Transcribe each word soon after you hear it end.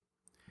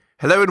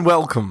Hello and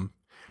welcome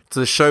to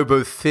the show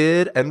both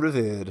feared and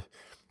revered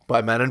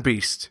by man and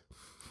beast,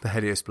 the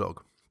Helios blog.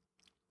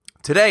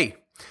 Today,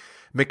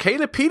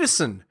 Mikhaila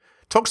Peterson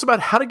talks about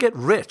how to get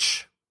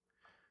rich.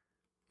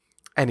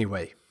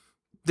 Anyway,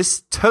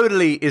 this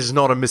totally is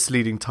not a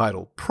misleading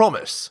title,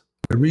 promise.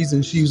 The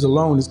reason she's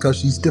alone is because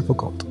she's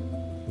difficult.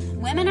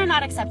 Women are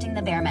not accepting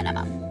the bare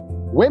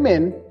minimum.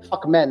 Women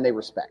fuck men they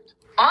respect.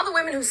 All the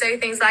women who say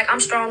things like, I'm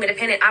strong,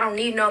 independent, I don't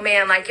need no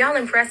man, like, y'all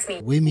impress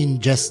me.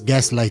 Women just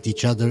gaslight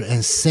each other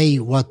and say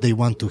what they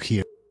want to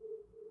hear.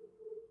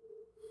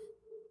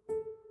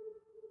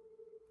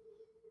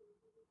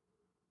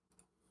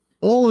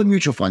 All the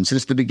mutual funds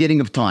since the beginning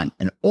of time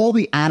and all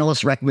the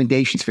analyst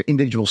recommendations for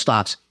individual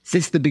stocks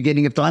since the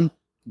beginning of time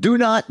do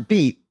not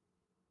beat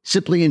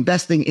simply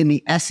investing in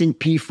the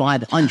S&P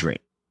 500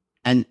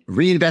 and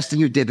reinvesting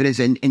your dividends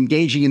and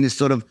engaging in this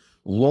sort of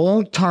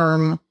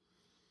long-term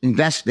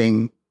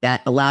investing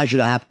that allows you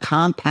to have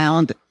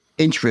compound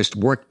interest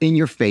work in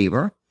your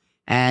favor.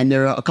 And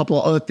there are a couple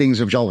of other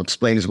things which I'll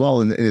explain as well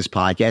in this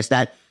podcast,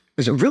 that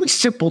there's a really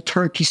simple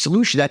turnkey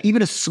solution that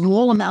even a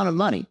small amount of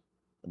money,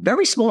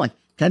 very small, like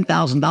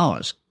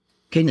 $10,000,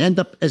 can end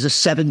up as a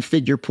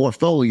seven-figure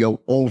portfolio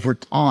over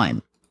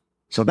time.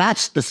 So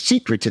that's the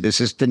secret to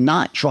this, is to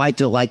not try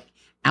to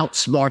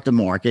outsmart the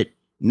market,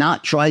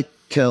 not try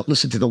to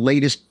listen to the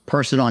latest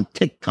person on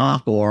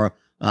TikTok or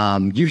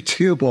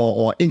YouTube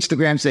or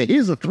Instagram say,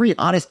 here's the three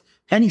hottest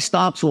penny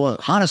stocks or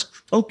hottest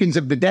tokens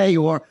of the day,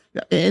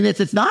 and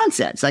it's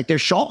nonsense. Like, they're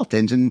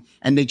charlatans and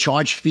they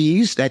charge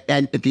fees that,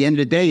 and at the end of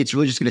the day, it's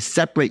really just going to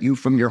separate you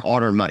from your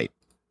hard-earned money.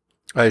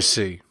 I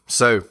see.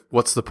 So,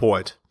 what's the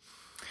point?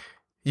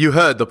 You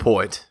heard the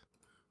point.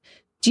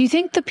 Do you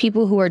think the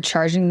people who are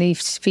charging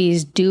these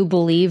fees do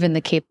believe in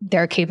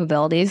their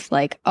capabilities?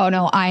 Like, oh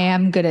no, I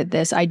am good at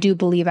this. I do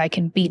believe I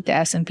can beat the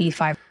S&P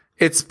 500.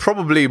 It's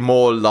probably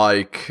more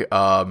like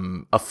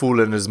a fool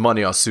and his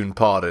money are soon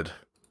parted.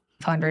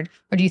 Or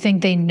do you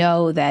think they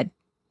know that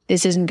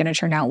this isn't going to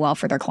turn out well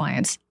for their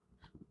clients?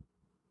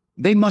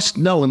 They must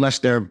know, unless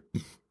they're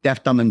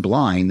deaf, dumb, and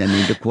blind. I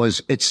mean,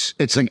 because it's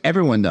like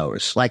everyone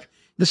knows. Like,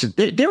 listen,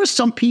 there are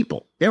some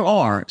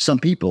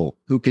people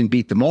who can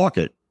beat the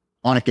market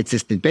on a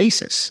consistent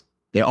basis.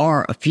 There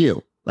are a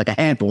few, like a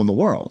handful in the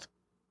world.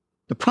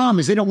 The problem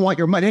is they don't want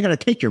your money. They're going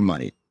to take your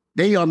money.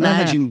 They are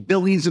managing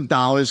billions of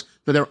dollars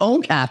for their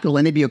own capital,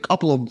 and maybe a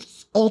couple of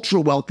ultra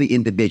wealthy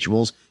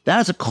individuals. That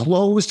is a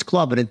closed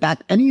club. And in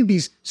fact, any of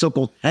these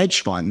so-called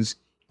hedge funds,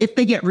 if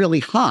they get really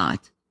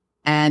hot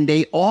and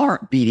they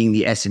are beating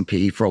the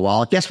S&P for a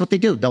while, guess what they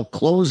do? They'll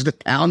close the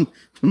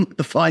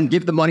fund,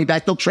 give the money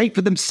back. They'll trade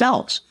for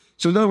themselves.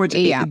 So in other words,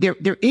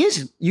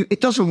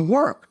 it doesn't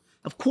work.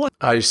 Of course.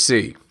 I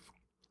see.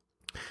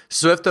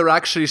 So if they're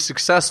actually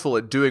successful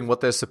at doing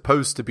what they're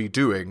supposed to be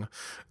doing,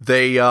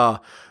 they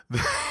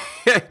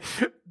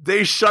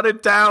they shut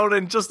it down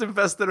and just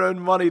invest their own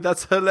money.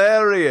 That's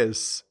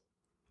hilarious.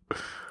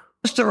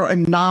 There are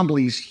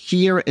anomalies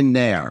here and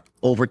there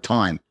over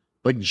time.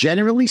 But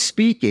generally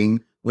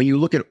speaking, when you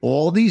look at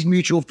all these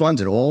mutual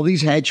funds and all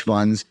these hedge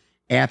funds,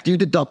 after you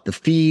deduct the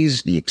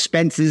fees, the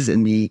expenses,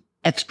 and the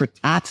extra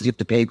taxes you have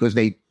to pay because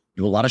they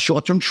do a lot of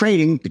short-term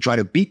trading to try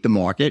to beat the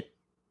market,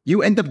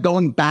 you end up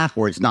going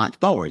backwards, not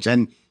forwards.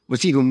 And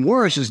what's even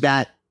worse is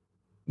that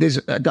there's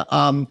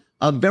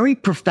a very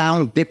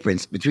profound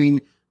difference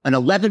between an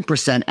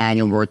 11%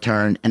 annual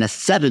return and a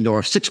 7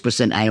 or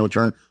 6% annual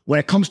return when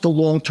it comes to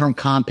long-term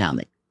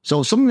compounding.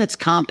 So something that's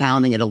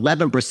compounding at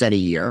 11% a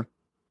year,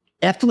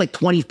 after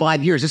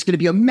 25 years, it's going to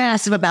be a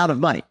massive amount of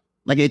money.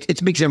 Like,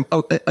 it makes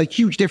a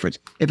huge difference.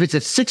 If it's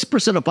at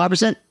 6% or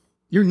 5%,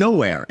 you're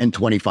nowhere in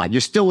 25.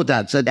 You're still with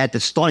that. So at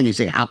the starting, you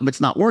say, how come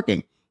it's not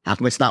working? How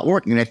come it's not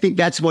working? And I think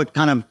that's what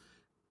kind of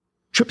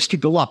trips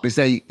people up, is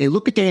they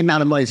look at the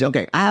amount of money and say,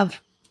 okay,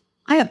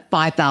 I have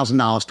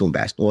 $5,000 to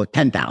invest, or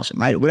 $10,000,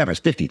 right? Or whatever, it's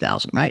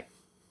 $50,000, right?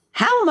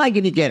 How am I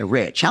going to get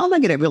rich? How am I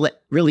going to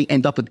really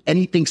end up with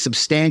anything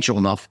substantial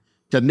enough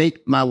to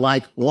make my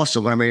life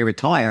awesome when I'm ready to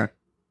retire?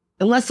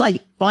 Unless I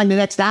find the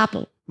next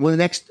Apple, or the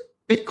next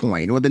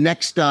Bitcoin, or the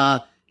next,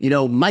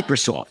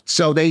 Microsoft.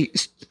 So they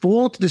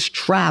fall into this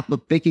trap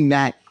of thinking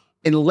that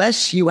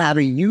unless you have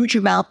a huge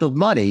amount of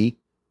money,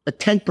 a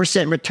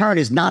 10% return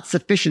is not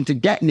sufficient to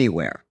get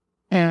anywhere.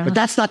 Yeah. But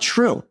that's not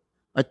true.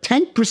 A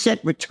 10%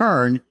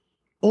 return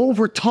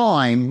over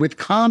time with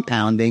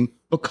compounding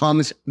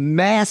becomes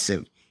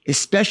massive,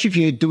 especially if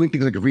you're doing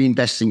things like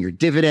reinvesting your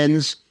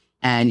dividends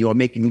and you're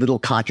making little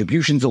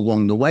contributions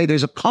along the way.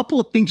 There's a couple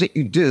of things that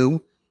you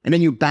do, and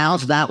then you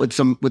balance that with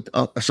some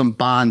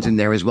bonds in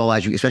there as well,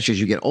 especially as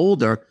you get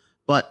older.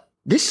 But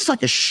this is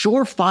like a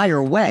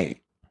surefire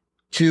way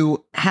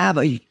to have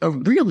a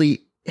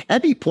really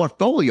heavy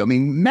portfolio. I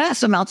mean,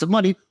 mass amounts of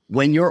money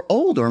when you're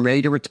older and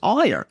ready to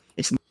retire.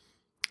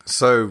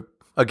 So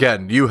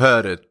again, you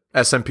heard it.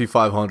 S&P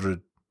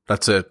 500.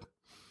 That's it.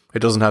 It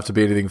doesn't have to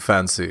be anything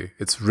fancy.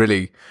 It's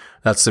really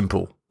that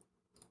simple.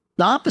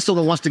 The opposite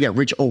that wants to get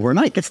rich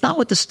overnight. That's not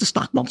what the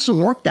stock market doesn't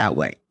work that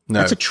way. No.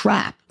 That's a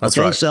trap. That's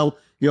right. So,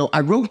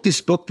 I wrote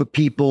this book for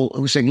people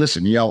who are saying,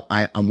 listen,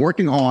 I'm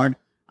working hard.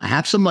 I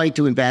have some money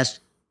to invest,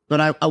 but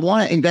I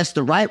want to invest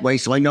the right way.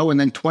 So I know, and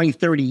then 20,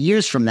 30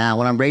 years from now,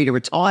 when I'm ready to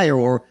retire,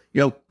 or,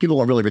 people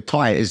don't really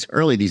retire as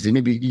early these days.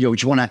 Maybe, you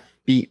want to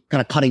be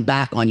kind of cutting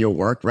back on your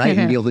work, right?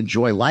 And be able to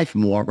enjoy life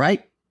more,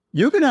 right?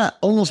 You're going to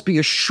almost be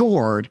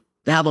assured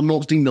to have a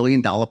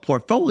multi-million-dollar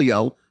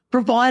portfolio,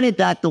 provided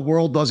that the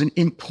world doesn't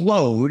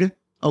implode.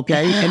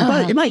 Okay.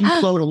 But it might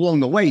implode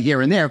along the way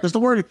here and there, because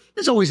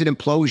there's always an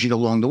implosion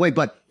along the way.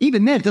 But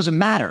even then, it doesn't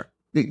matter.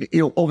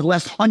 Over the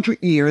last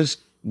 100 years,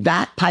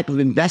 that type of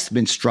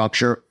investment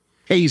structure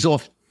pays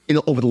off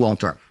over the long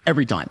term,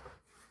 every time.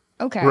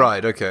 Okay.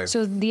 Right. Okay.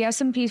 So the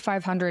S&P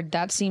 500,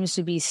 that seems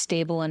to be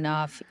stable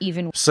enough,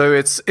 even. So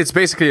it's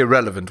basically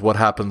irrelevant what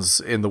happens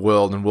in the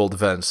world and world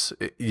events.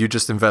 You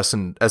just invest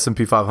in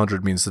S&P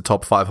 500 means the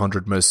top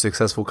 500 most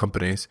successful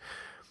companies.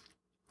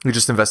 You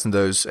just invest in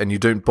those, and you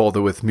don't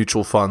bother with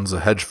mutual funds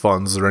or hedge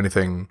funds or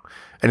anything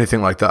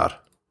like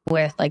that.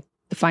 With like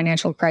the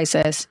financial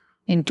crisis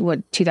in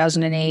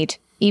 2008,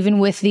 even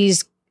with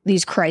these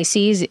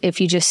crises,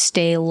 if you just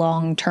stay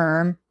long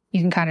term,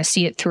 you can kind of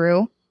see it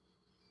through.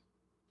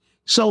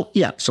 So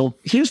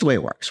here's the way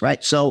it works,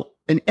 right? So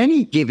in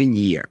any given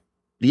year,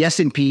 the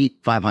S&P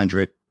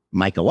 500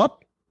 might go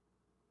up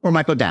or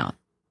might go down,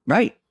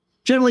 right?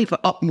 Generally for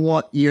up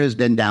more years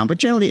than down, but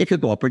generally it could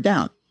go up or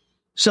down.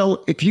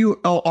 So if you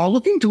are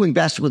looking to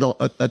invest with a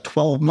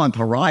 12-month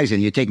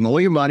horizon, you're taking all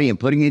your money and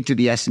putting it into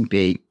the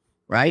S&P,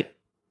 right?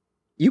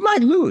 You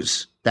might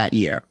lose that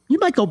year. You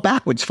might go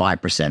backwards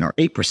 5% or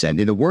 8%.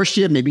 In the worst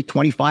year, maybe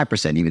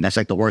 25% even. That's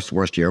like the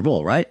worst year of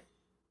all, right?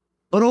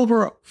 But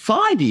over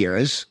 5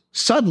 years,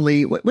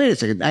 suddenly, wait a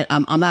second,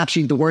 I'm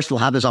actually, the worst we'll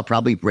have is I'll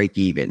probably break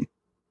even.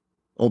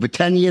 Over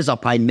 10 years, I'll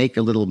probably make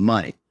a little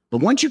money. But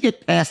once you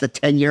get past the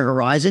 10-year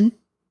horizon,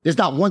 there's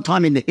not one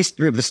time in the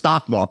history of the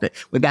stock market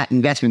where that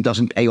investment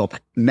doesn't pay off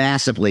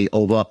massively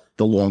over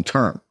the long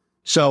term.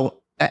 So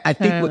I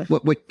think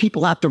what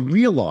people have to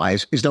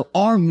realize is there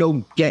are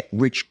no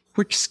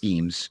get-rich-quick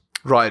schemes.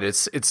 Right,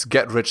 it's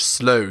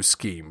get-rich-slow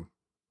scheme.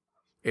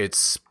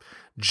 It's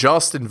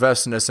just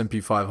invest in S&P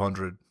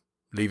 500,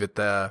 leave it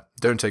there,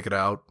 don't take it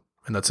out,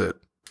 and that's it.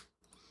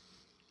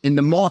 In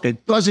the market,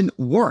 it doesn't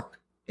work.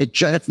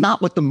 It's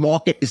not what the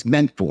market is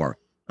meant for,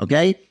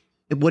 okay?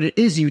 What it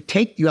is, you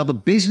have a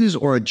business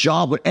or a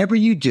job, whatever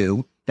you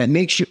do, that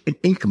makes you an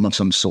income of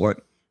some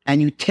sort,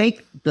 and you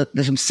take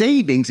some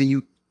savings and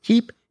you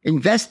keep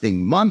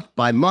investing month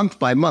by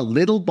month,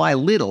 little by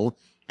little.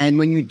 And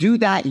when you do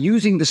that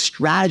using the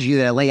strategy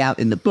that I lay out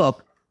in the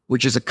book,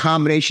 which is a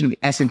combination of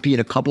the S&P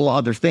and a couple of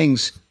other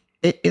things,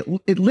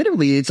 it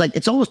literally,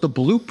 it's almost a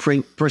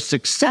blueprint for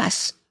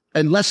success.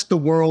 Unless the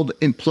world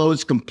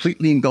implodes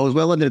completely and goes,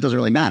 well, then it doesn't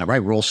really matter,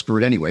 right? We're all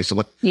screwed anyway. So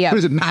what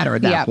does it matter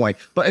at that point?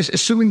 But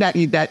assuming that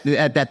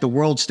the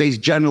world stays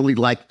generally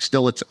it's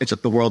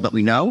the world that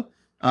we know,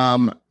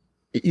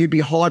 you'd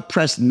be hard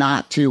pressed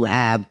not to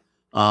have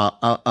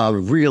a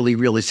really,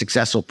 really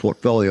successful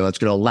portfolio that's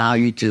going to allow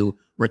you to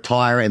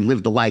retire and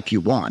live the life you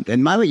want.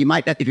 And by the way, you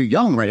might, if you're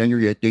young, right, in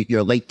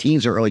your late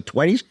teens or early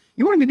 20s,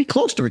 you want to be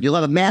close to it. You'll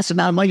have a massive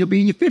amount of money. You'll be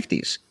in your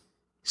 50s.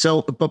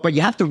 So, but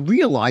you have to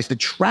realize the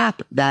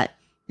trap that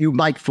you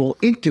might fall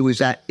into is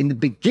that in the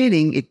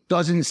beginning, it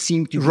doesn't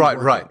seem to be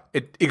right.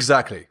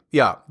 Exactly.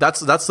 Yeah, that's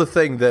the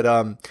thing that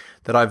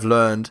I've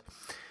learned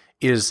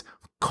is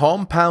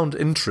compound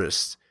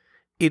interest.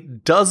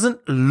 It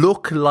doesn't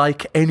look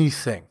like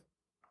anything.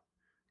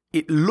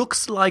 It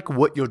looks like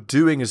what you're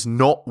doing is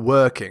not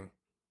working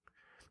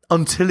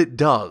until it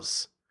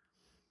does.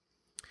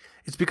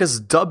 It's because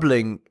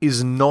doubling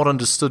is not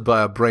understood by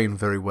our brain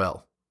very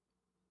well,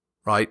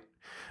 right?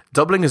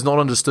 Doubling is not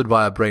understood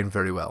by our brain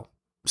very well.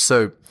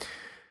 So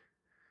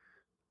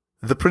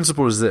the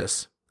principle is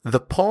this. The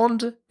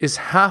pond is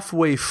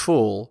halfway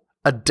full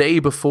a day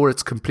before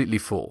it's completely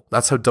full.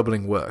 That's how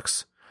doubling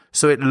works.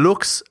 So it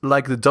looks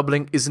like the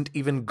doubling isn't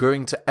even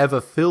going to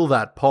ever fill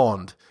that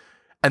pond.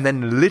 And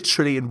then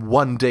literally in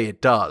one day it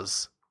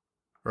does,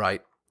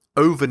 right?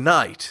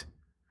 Overnight.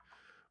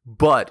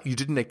 But you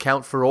didn't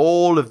account for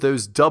all of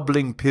those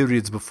doubling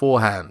periods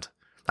beforehand.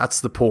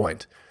 That's the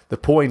point. The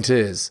point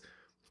is,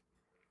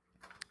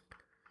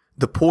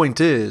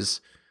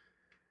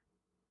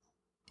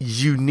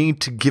 you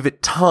need to give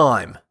it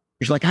time.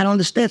 It's like, I don't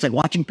understand. It's like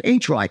watching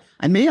paint dry.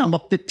 I'm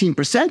up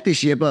 15%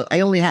 this year, but I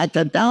only had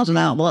 10,000.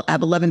 Now I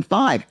have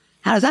 11.5.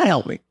 How does that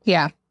help me?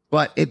 Yeah.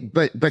 But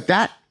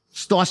that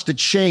starts to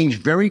change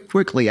very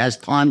quickly as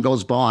time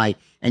goes by,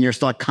 and you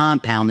start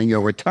compounding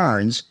your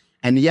returns.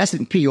 And the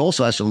S&P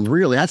also has some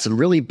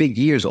really big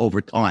years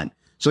over time.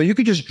 So you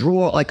could just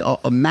draw like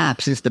a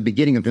map since the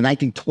beginning of the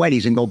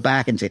 1920s and go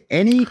back and say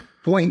any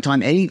point in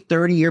time, any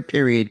 30-year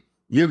period,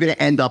 you're going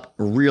to end up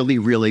really,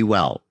 really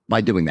well by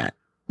doing that.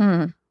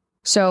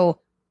 So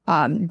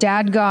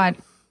Dad got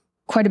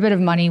quite a bit of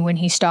money when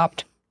he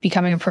stopped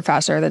becoming a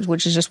professor,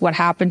 which is just what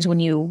happens when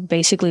you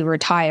basically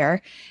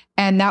retire.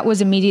 And that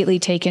was immediately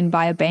taken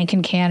by a bank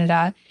in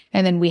Canada.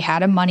 And then we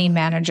had a money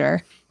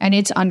manager, and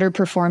it's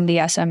underperformed the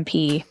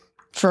S&P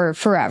for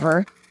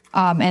forever.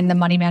 and the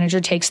money manager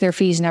takes their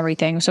fees and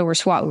everything. So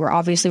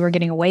we're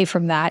getting away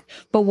from that.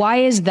 But why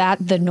is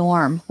that the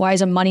norm? Why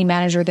is a money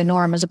manager the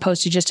norm as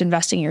opposed to just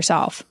investing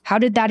yourself? How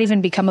did that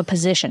even become a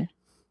position?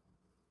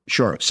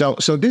 Sure. So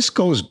this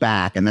goes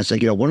back, and that's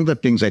like, one of the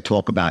things I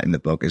talk about in the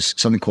book is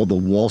something called the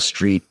Wall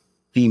Street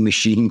fee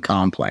machine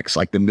complex,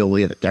 like the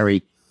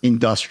military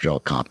industrial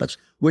complex,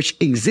 which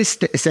exists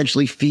to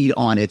essentially feed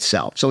on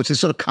itself. So it's a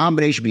sort of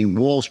combination between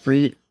Wall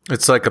Street.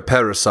 It's like a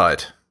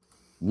parasite.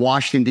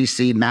 Washington,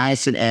 D.C.,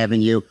 Madison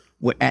Avenue,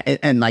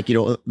 and like,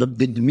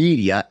 the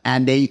media,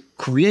 and they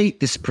create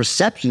this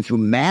perception through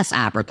mass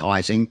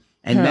advertising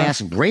and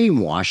mass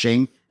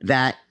brainwashing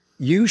that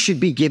you should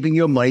be giving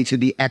your money to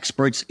the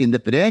experts in the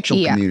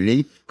financial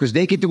community because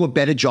they can do a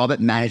better job at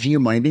managing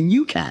your money than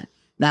you can.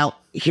 Now,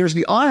 here's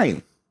the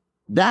irony.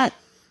 That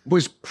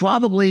was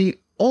probably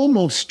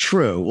almost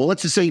true. Well,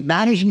 let's just say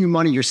managing your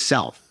money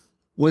yourself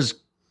was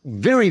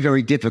very,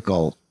 very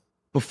difficult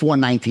before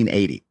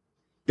 1980.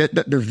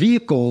 The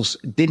vehicles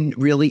didn't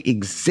really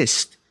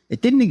exist.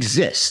 It didn't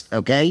exist,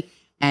 okay?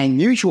 And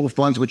mutual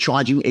funds were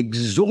charging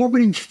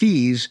exorbitant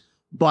fees,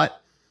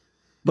 but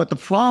the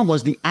problem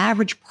was the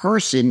average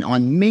person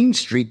on Main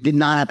Street did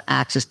not have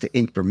access to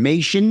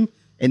information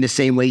in the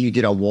same way you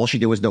did on Wall Street.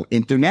 There was no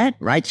internet,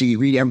 right? So you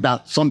read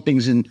about some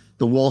things in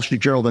the Wall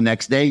Street Journal the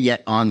next day,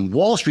 yet on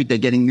Wall Street, they're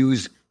getting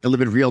news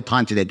delivered real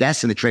time to their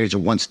desks, and the traders are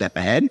one step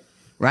ahead,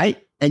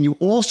 right? And you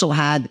also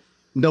had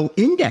no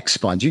index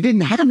funds. You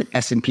didn't have an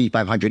S&P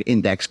 500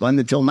 index fund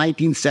until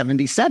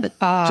 1977.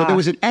 So there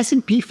was an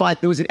S&P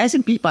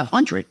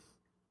 500,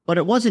 but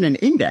it wasn't an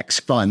index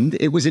fund.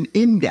 It was an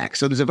index.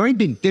 So there's a very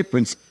big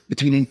difference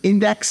between an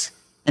index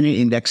and an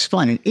index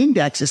fund. An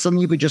index is something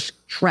you could just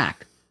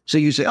track. So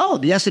you say, oh,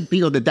 the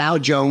S&P or the Dow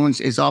Jones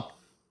is up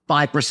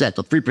 5%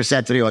 or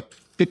 3% today or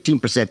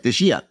 15%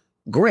 this year.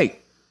 Great.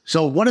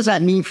 So what does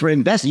that mean for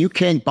investing? You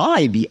can't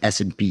buy the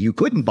S&P. You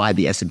couldn't buy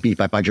the S&P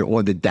 500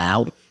 or the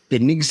Dow.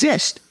 Didn't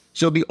exist.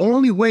 So the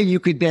only way you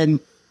could then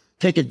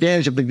take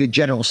advantage of the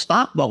general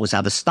stock market was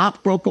have a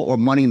stockbroker or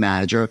money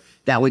manager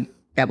that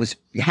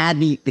had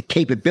the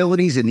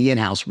capabilities in the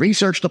in-house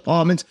research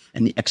departments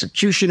and the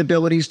execution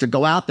abilities to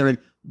go out there and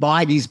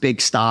buy these big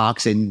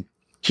stocks and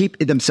keep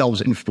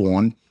themselves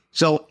informed.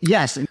 So,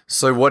 yes.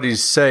 So what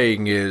he's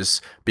saying is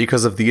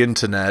because of the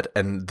internet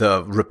and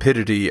the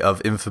rapidity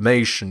of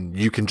information,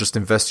 you can just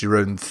invest your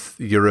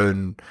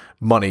own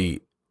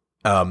money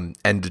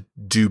and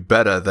do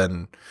better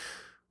than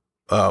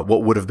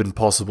what would have been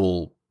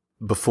possible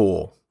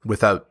before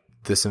without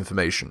this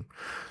information.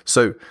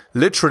 So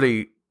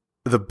literally,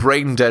 the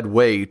brain-dead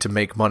way to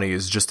make money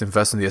is just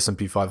invest in the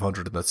S&P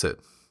 500 and that's it.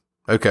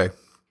 Okay,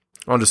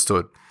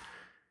 understood.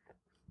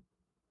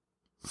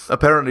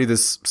 Apparently,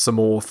 there's some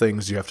more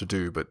things you have to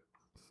do, but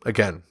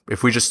again,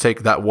 if we just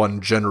take that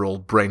one general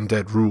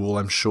brain-dead rule,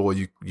 I'm sure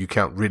you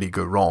can't really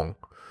go wrong.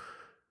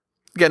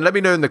 Again, let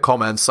me know in the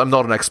comments. I'm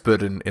not an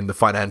expert in the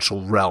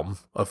financial realm,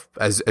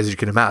 as you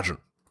can imagine.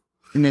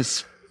 In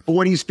this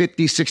 40s, 50s,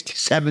 60s,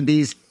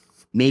 70s,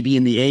 maybe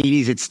in the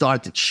 80s, it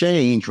started to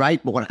change,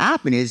 right? But what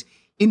happened is,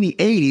 in the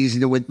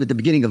 80s, with the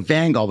beginning of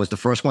Vanguard was the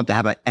first one to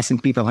have an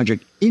S&P 500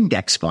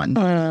 index fund.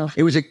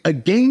 It was a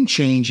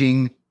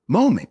game-changing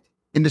moment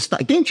in the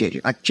stock. Game-changer.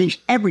 It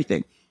changed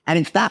everything. And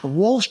in fact,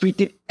 Wall Street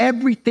did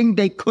everything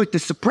they could to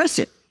suppress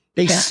it.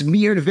 They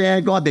smeared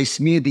Vanguard. They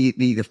smeared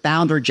the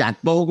founder,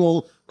 Jack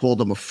Bogle, called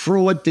him a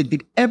fraud. They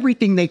did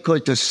everything they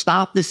could to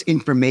stop this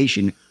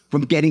information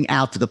from getting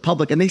out to the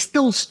public. And they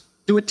still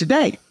do it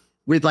today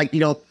with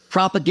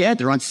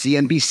propaganda on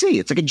CNBC.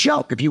 It's like a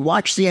joke. If you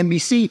watch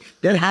CNBC,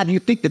 they'll have you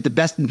think that the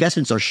best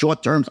investments are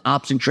short-term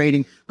option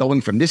trading,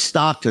 going from this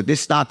stock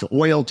to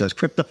oil to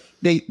crypto.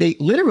 They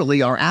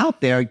literally are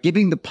out there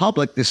giving the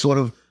public this sort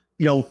of,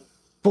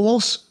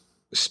 false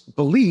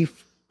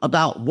belief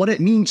about what it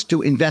means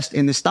to invest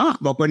in the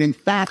stock market. But in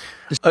fact,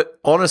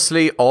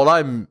 honestly, all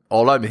I'm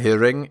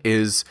hearing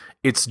is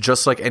it's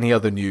just like any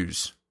other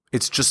news.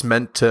 It's just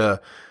meant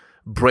to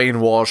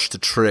brainwash, to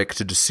trick,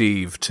 to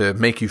deceive, to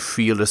make you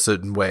feel a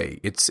certain way.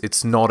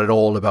 It's not at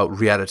all about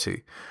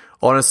reality.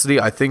 Honestly,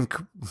 I think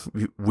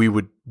you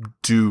would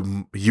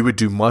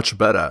do much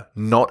better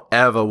not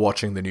ever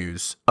watching the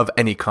news of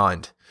any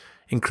kind,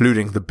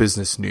 including the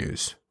business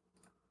news.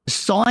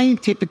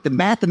 The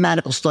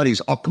mathematical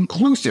studies are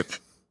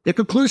conclusive. They're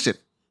conclusive.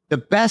 The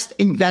best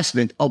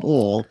investment of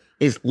all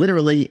is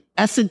literally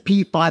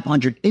S&P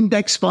 500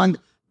 index fund,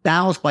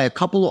 balanced by a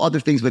couple of other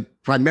things, but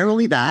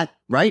primarily that,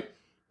 right?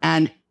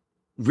 And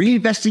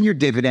reinvesting your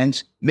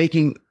dividends,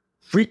 making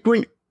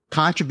frequent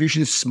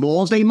contributions,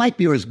 small as they might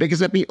be or as big as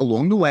they be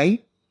along the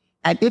way.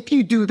 And if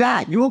you do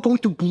that, you're going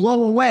to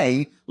blow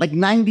away like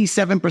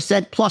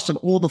 97% plus of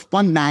all the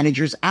fund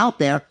managers out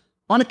there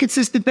on a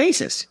consistent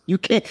basis. You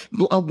can't.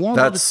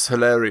 That's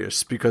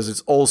hilarious because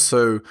it's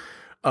also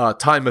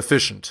time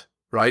efficient,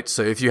 right?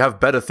 So if you have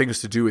better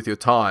things to do with your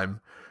time,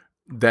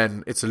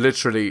 then it's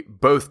literally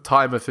both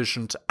time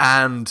efficient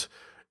and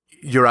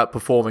you're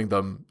outperforming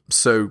them.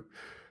 So,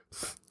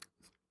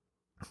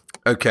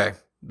 okay,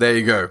 there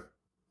you go.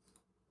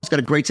 It's got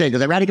a great saying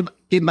because I'd rather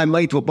give my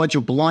money to a bunch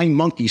of blind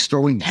monkeys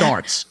throwing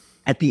darts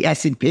at the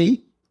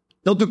S&P.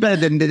 They'll do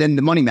better than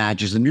the money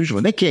managers than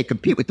usual. They can't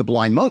compete with the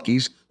blind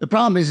monkeys. The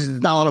problem is there's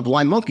not a lot of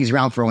blind monkeys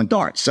around throwing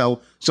darts. So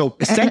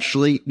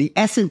essentially, the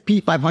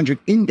S&P 500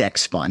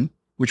 index fund,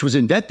 which was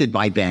invented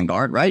by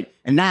Vanguard, right?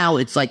 And now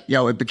it's like,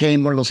 it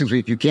became one of those things where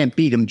if you can't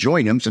beat them,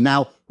 join them. So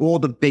now all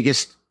the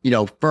biggest,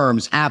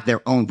 firms have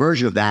their own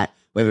version of that,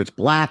 whether it's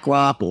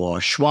BlackRock or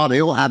Schwab,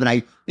 they all have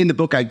it. In the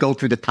book, I go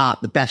through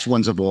the best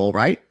ones of all,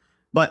 right?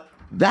 But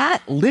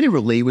that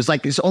literally was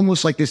like, it's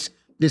almost like it's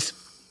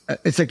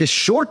like a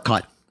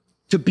shortcut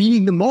to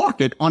beating the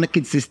market on a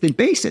consistent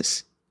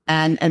basis.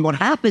 And what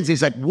happens is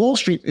that Wall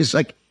Street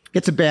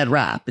gets a bad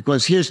rap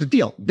because here's the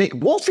deal.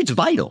 Wall Street's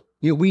vital.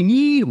 We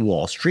need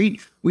Wall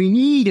Street. We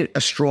need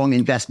a strong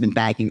investment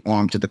banking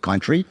arm to the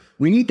country.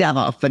 We need to have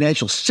a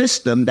financial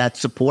system that's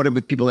supported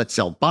with people that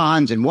sell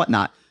bonds and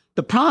whatnot.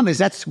 The problem is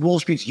that's Wall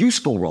Street's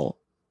useful role.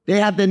 They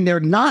have then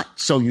their not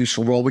so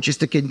useful role, which is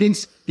to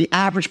convince the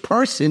average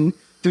person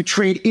to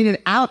trade in and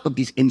out of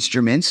these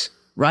instruments,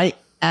 right?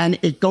 And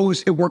it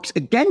works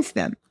against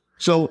them.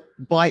 So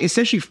by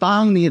essentially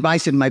following the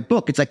advice in my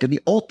book, it's like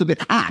the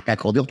ultimate hack. I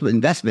call it the ultimate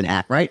investment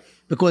hack, right?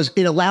 Because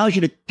it allows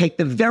you to take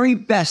the very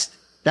best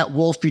that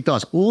Wall Street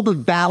does, all the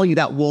value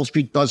that Wall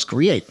Street does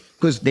create,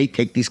 because they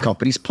take these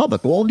companies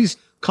public. All these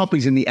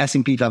companies in the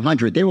S&P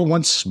 500, they were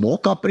once small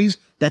companies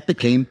that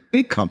became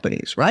big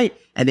companies, right?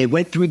 And they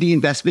went through the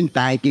investment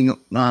banking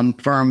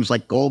firms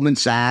like Goldman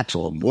Sachs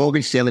or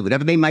Morgan Stanley,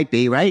 whatever they might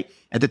be, right?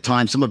 At the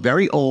time, some are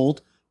very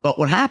old. But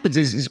what happens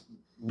is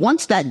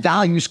once that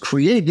value is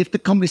created, if the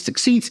company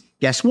succeeds,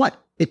 guess what?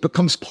 It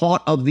becomes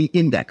part of the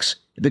index.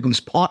 It becomes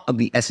part of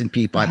the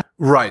S&P 500.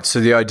 Right. So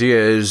the idea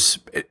is,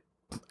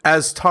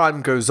 as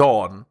time goes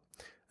on,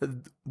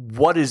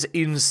 what is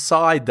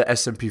inside the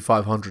S&P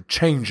 500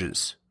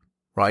 changes,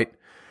 right?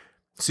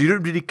 So you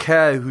don't really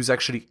care who's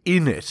actually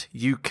in it.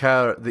 You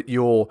care that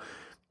you're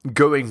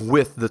going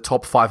with the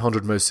top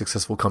 500 most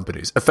successful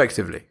companies,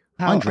 effectively.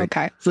 Oh,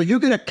 okay. So you're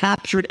going to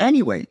capture it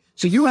anyway.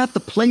 So you have to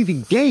play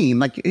the game.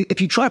 Like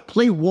if you try to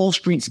play Wall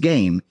Street's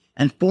game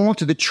and fall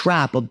into the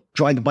trap of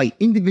trying to buy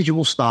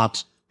individual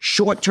stocks,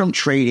 short-term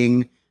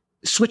trading,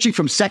 switching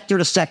from sector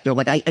to sector.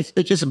 Like I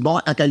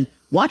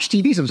watch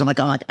TV sometimes. I'm like,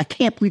 oh, I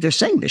can't believe they're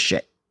saying this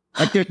shit.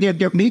 Like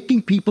they're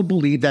making people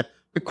believe that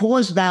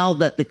because now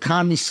that the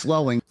economy's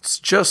slowing. It's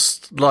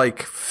just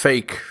like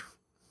fake,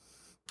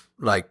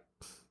 like,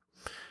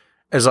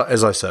 as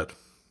I said,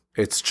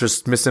 it's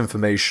just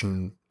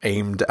misinformation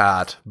aimed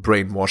at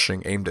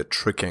brainwashing, aimed at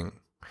tricking.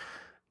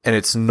 And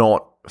it's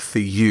not for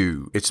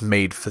you, it's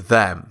made for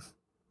them.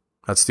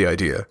 That's the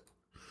idea.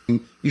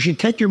 You should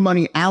take your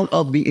money out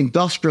of the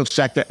industrial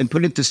sector and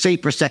put it into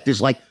safer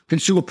sectors like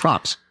consumer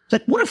products. It's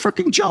like, what a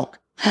freaking joke.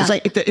 It's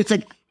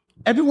like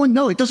everyone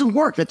knows it doesn't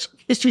work.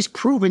 History's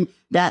proven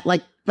that,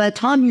 like, by the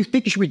time you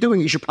think you should be doing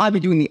it, you should probably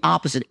be doing the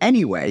opposite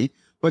anyway.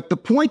 But the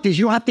point is,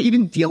 you don't have to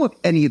even deal with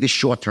any of this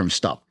short-term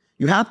stuff.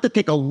 You have to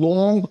take a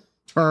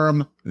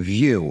long-term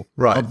view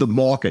of the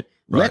market.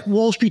 Right. Let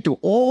Wall Street do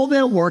all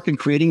their work in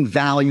creating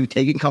value,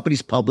 taking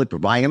companies public,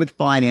 providing them with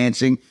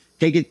financing,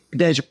 taking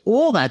advantage of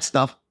all that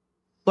stuff.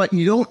 But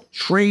you don't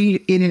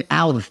trade in and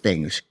out of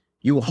things.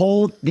 You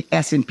hold the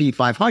S&P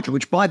 500,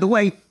 which, by the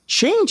way,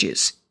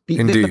 changes.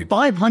 The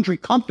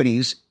 500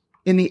 companies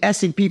in the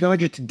S&P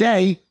 500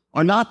 today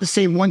are not the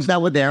same ones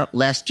that were there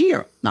last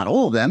year. Not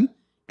all of them.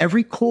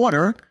 Every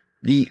quarter,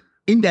 the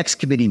index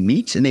committee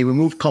meets and they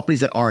remove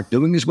companies that aren't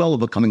doing as well or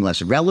becoming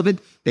less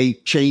relevant. They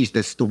change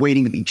the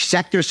weighting of each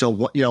sector.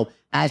 So,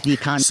 as the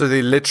economy... So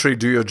they literally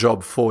do your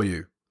job for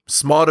you.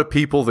 Smarter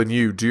people than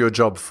you do your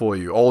job for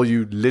you. All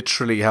you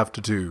literally have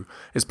to do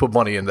is put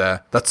money in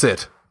there. That's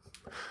it.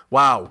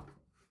 Wow.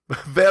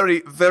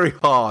 Very, very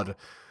hard.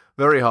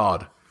 Very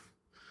hard.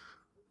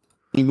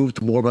 We moved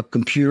to more of a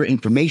computer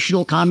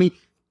informational economy.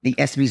 The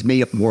S&P is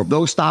made up more of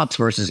those stocks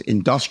versus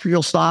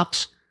industrial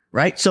stocks,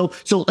 right? So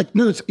like,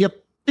 no, you have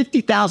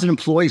 50,000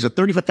 employees or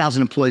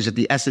 35,000 employees at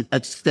the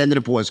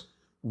Standard & Poor's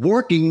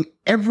working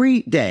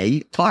every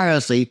day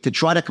tirelessly to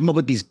try to come up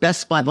with these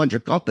best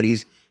 500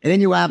 companies. And then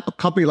you have a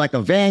company like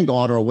a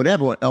Vanguard or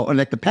whatever, or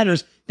like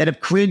competitors that have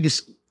created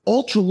this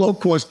ultra low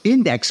cost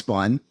index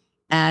fund.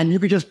 And you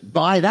could just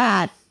buy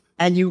that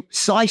and you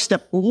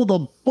sidestep all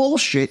the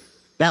bullshit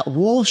that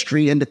Wall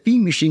Street and the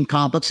fiend machine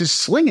complex is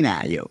slinging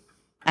at you.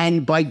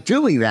 And by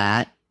doing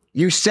that,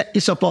 you set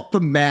yourself up for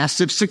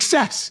massive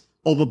success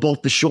over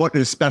both the short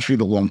and especially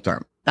the long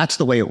term. That's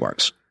the way it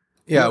works.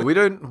 Yeah, we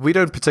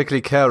don't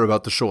particularly care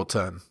about the short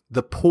term.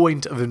 The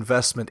point of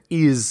investment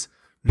is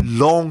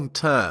long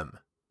term.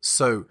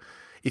 So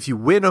if you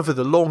win over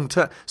the long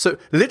term, so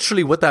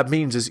literally what that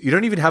means is you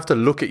don't even have to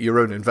look at your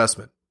own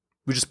investment.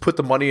 We just put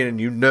the money in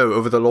and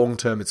over the long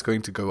term it's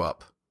going to go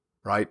up,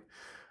 right?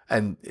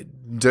 And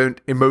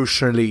don't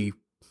emotionally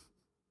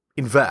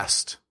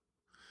invest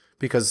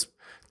because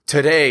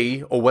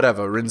today or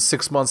whatever, in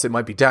 6 months it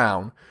might be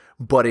down,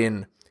 but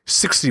in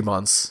 60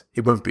 months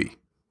it won't be.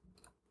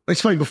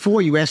 It's funny,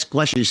 before you asked the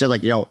question, you said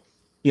like,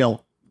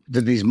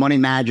 do these money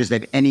managers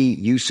have any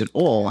use at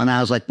all? And I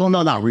was like, well,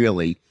 no, not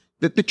really.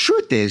 The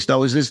truth is,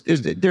 though,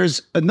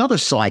 there's another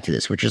side to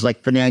this, which is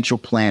like financial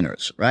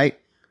planners, right?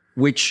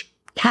 Which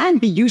can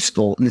be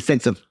useful in the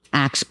sense of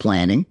tax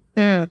planning,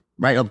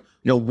 right? Of,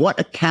 what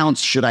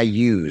accounts should I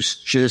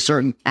use? Should a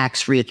certain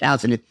tax-free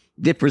accounts? And it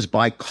differs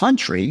by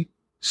country.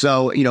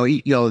 So,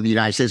 the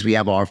United States, we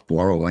have our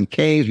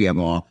 401ks, we have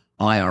our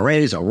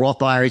IRAs, our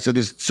Roth IRAs. So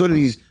there's sort of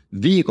these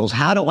vehicles.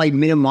 How do I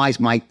minimize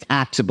my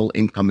taxable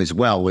income as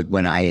well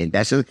when I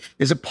invest? So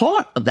there's a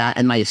part of that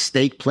in my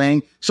estate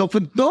planning. So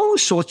for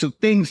those sorts of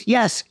things,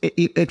 yes,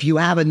 if you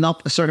have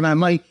a certain amount of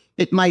money,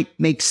 it might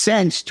make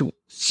sense to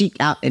seek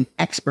out an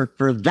expert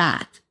for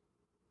that.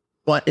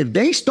 But if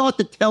they start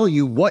to tell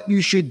you what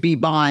you should be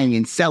buying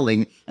and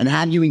selling and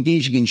have you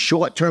engaging in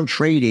short-term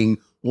trading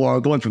or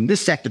going from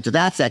this sector to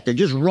that sector,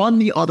 just run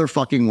the other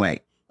fucking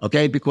way.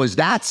 Okay? Because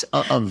that's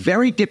a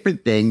very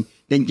different thing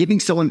than giving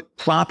someone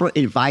proper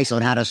advice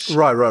on how to...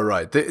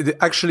 Right.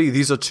 Actually,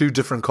 these are two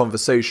different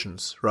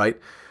conversations, right?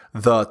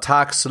 The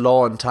tax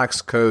law and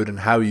tax code and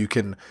how you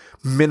can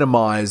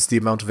minimize the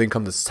amount of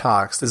income that's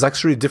taxed is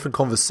actually a different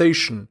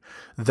conversation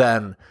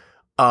than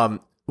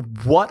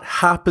what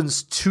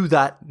happens to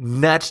that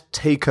net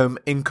take-home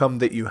income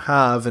that you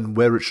have and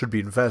where it should be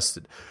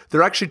invested.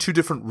 They're actually two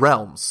different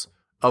realms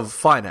of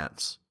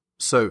finance.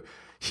 So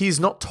he's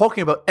not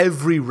talking about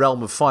every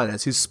realm of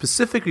finance. He's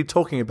specifically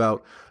talking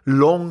about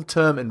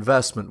long-term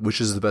investment, which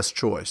is the best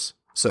choice.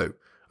 So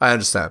I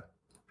understand.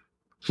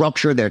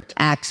 Structure, their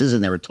taxes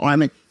and their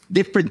retirement,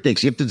 different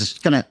things. You have to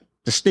just kind of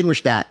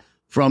distinguish that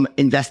from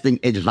investing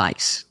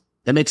advice.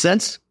 That makes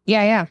sense?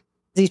 Yeah.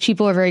 These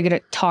people are very good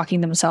at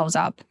talking themselves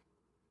up.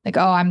 Like,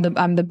 oh,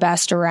 I'm the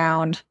best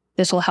around.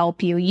 This will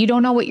help you. You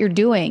don't know what you're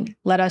doing.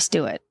 Let us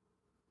do it.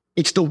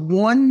 It's the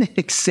one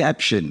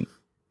exception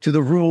to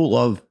the rule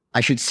of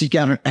I should seek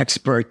out an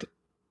expert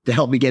to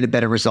help me get a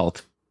better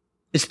result.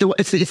 It's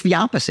the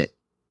opposite.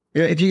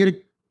 If you're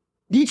going to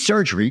need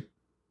surgery,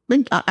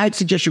 then I'd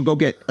suggest you go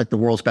get like the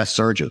world's best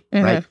surgeon,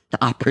 right, to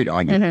operate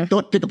on you.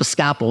 Don't pick up a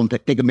scalpel and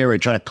take a mirror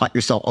and try to cut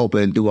yourself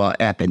open and do an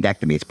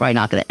appendectomy. It's probably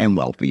not going to end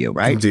well for you,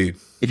 right? Indeed.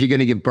 If you're going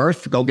to give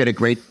birth, go get a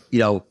great,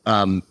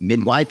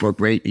 midwife or a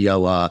great,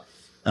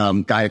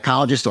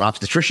 gynecologist or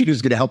obstetrician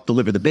who's going to help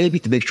deliver the baby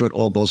to make sure it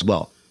all goes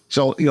well.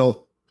 So,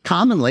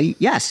 commonly,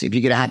 yes, if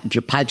you're going to have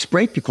your pipes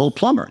break, you call a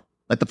plumber.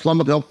 Let the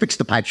plumber go fix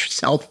the pipes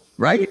yourself,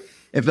 right?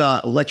 If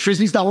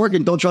electricity's not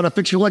working, don't try to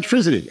fix your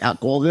electricity.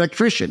 Call the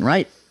electrician,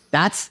 right?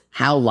 That's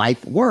how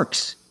life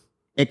works,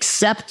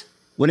 except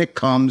when it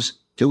comes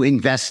to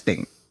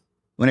investing.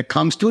 When it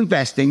comes to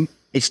investing,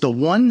 it's the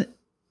one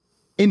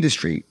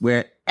industry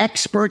where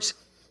experts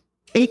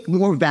take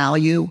more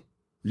value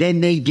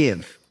than they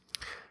give.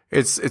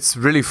 It's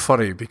really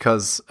funny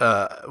because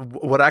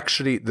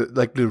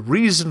the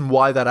reason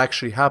why that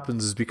actually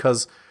happens is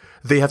because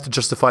they have to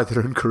justify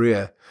their own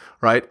career,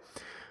 right?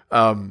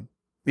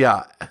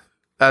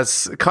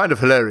 That's kind of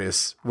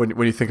hilarious when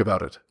you think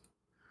about it.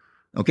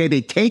 Okay,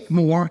 they take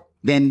more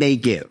than they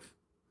give.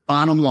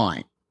 Bottom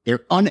line,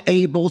 they're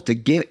unable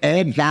to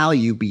add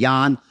value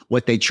beyond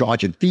what they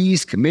charge in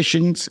fees,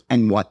 commissions,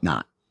 and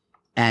whatnot.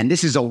 And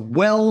this is a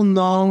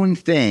well-known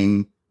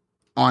thing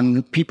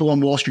on people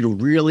on Wall Street who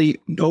really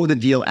know the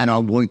deal and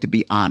are willing to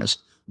be honest.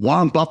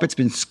 Warren Buffett's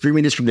been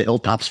screaming this from the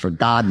hilltops for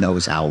God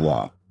knows how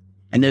long.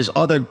 And there's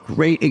other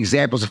great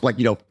examples of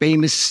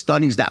famous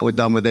studies that were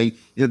done where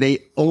they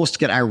almost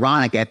get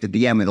ironic at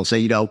the end and they'll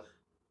say,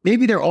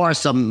 maybe there are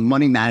some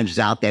money managers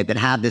out there that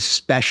have this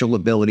special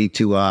ability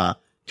to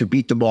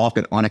beat the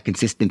market on a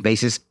consistent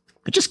basis.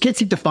 I just can't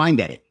seem to find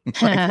it.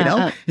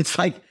 It's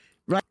like,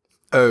 right.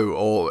 Oh,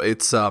 or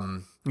it's,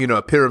 a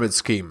pyramid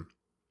scheme,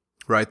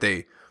 right?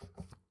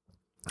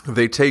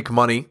 They take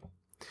money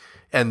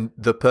and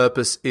the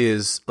purpose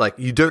is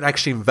you don't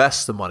actually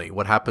invest the money.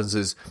 What happens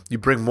is you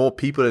bring more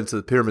people into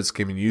the pyramid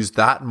scheme and use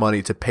that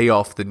money to pay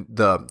off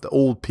the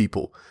old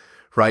people,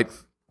 right?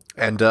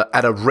 And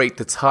at a rate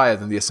that's higher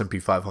than the S&P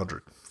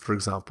 500, for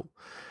example,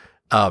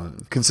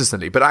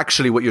 consistently. But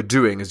actually what you're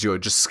doing is you're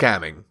just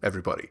scamming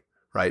everybody,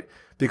 right?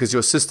 Because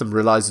your system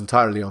relies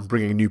entirely on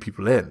bringing new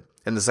people in.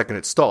 And the second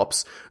it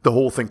stops, the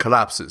whole thing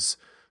collapses.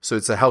 So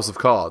it's a house of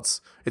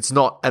cards. It's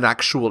not an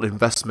actual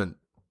investment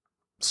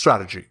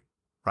strategy,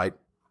 right?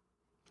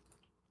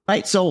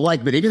 Right. So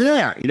but even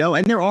there,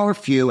 and there are a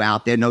few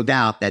out there, no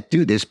doubt, that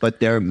do this,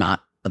 but they're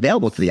not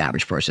available to the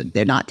average person.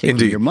 They're not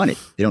taking your money.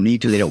 They don't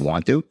need to. They don't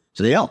want to.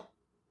 So they don't.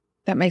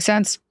 That makes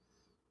sense.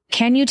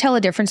 Can you tell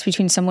a difference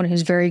between someone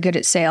who's very good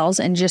at sales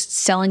and just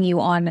selling you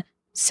on,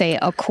 say,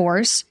 a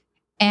course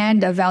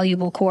and a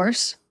valuable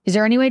course? Is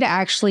there any way to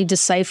actually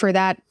decipher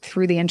that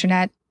through the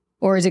internet?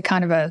 Or is it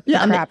kind of a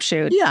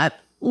crapshoot? Yeah.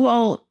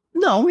 Well,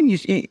 no.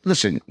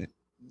 Listen,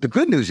 the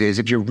good news is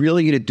if you're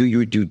really going to do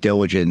your due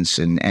diligence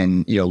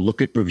and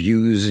look at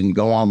reviews and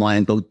go online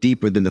and go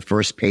deeper than the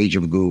first page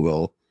of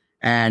Google,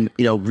 and,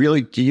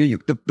 really,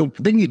 the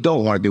thing you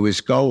don't want to do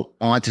is go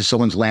onto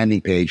someone's landing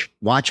page,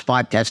 watch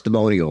 5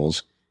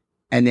 testimonials,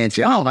 and then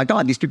say, oh, my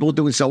God, these people are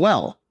doing so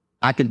well.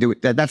 I can do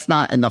it. That's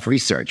not enough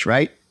research,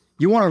 right?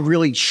 you want to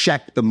really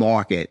check the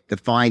market to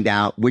find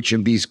out which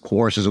of these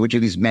courses or which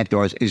of these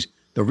mentors is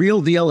the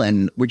real deal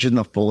and which is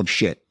not full of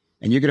shit.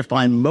 And you're going to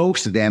find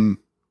most of them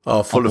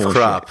full of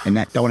crap and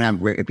that don't have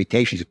great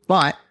reputations.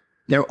 But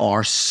there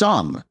are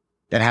some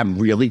that have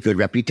really good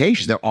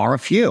reputations. There are a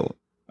few,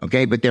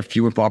 okay, but they're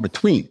few and far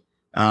between.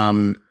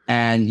 And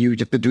you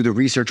have to do the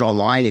research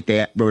online. If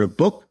they wrote a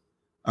book,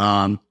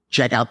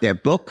 check out their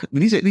book.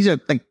 These are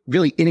like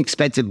really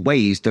inexpensive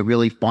ways to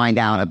really find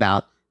out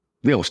about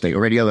real estate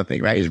or any other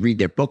thing, right? Is read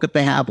their book if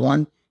they have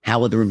one.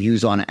 How are the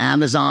reviews on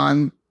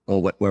Amazon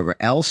or wherever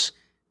else?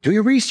 Do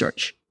your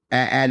research.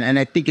 And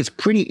I think it's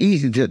pretty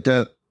easy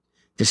to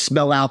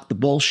smell out the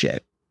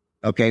bullshit,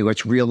 okay,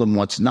 what's real and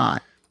what's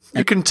not.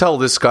 You can tell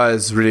this guy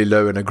is really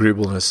low in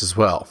agreeableness as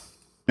well.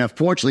 Now,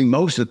 fortunately,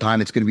 most of the time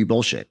it's going to be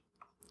bullshit.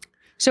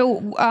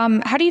 So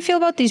how do you feel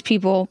about these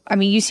people? I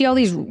mean, you see all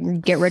these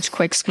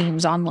get-rich-quick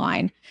schemes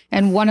online,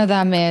 and one of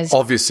them is...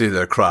 Obviously,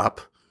 they're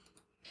crap.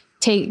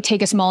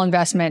 Take a small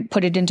investment,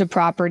 put it into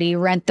property,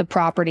 rent the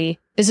property.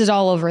 This is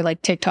all over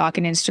like TikTok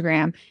and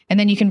Instagram. And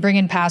then you can bring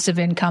in passive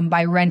income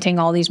by renting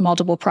all these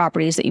multiple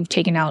properties that you've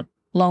taken out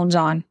loans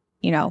on,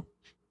 you know.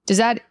 Does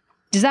that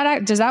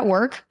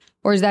work?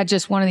 Or is that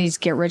just one of these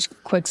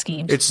get-rich-quick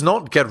schemes? It's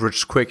not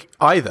get-rich-quick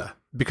either,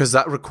 because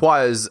that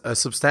requires a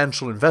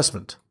substantial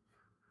investment.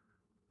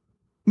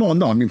 Well,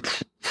 no, I mean,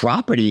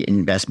 property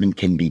investment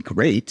can be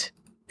great.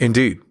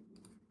 Indeed.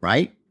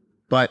 Right?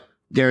 But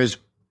there's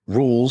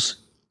rules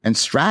and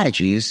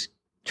strategies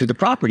to the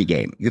property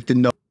game. You have to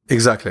know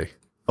exactly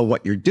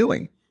what you're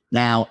doing.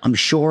 Now, I'm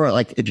sure,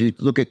 like, if you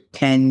look at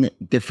 10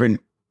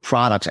 different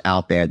products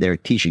out there that are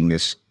teaching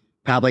this,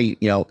 probably,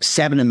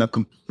 7 of them are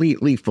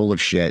completely full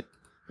of shit.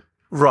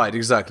 Right,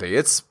 exactly.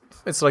 It's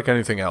like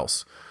anything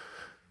else.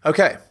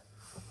 Okay,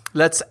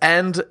 let's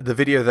end the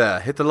video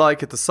there. Hit the like,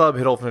 hit the sub,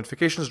 hit all the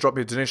notifications, drop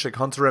me a donation like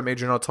Hunter M,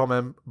 Adrian R, Tom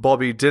M,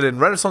 Bobby,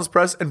 Dylan, Renaissance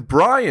Press, and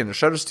Brian.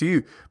 Shout outs to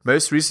you,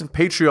 most recent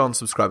Patreon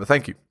subscriber.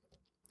 Thank you.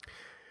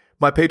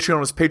 My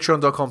Patreon is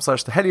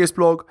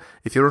patreon.com/theheliosblog.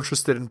 If you're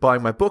interested in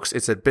buying my books,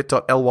 it's at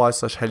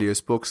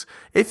bit.ly/heliosbooks.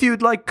 If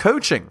you'd like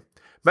coaching,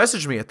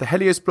 message me at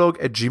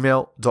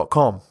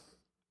theheliosblog@gmail.com.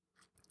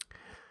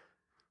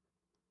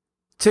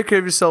 Take care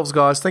of yourselves,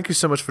 guys. Thank you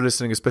so much for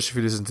listening, especially if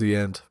you listen to the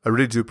end. I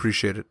really do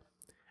appreciate it.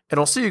 And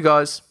I'll see you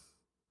guys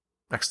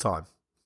next time.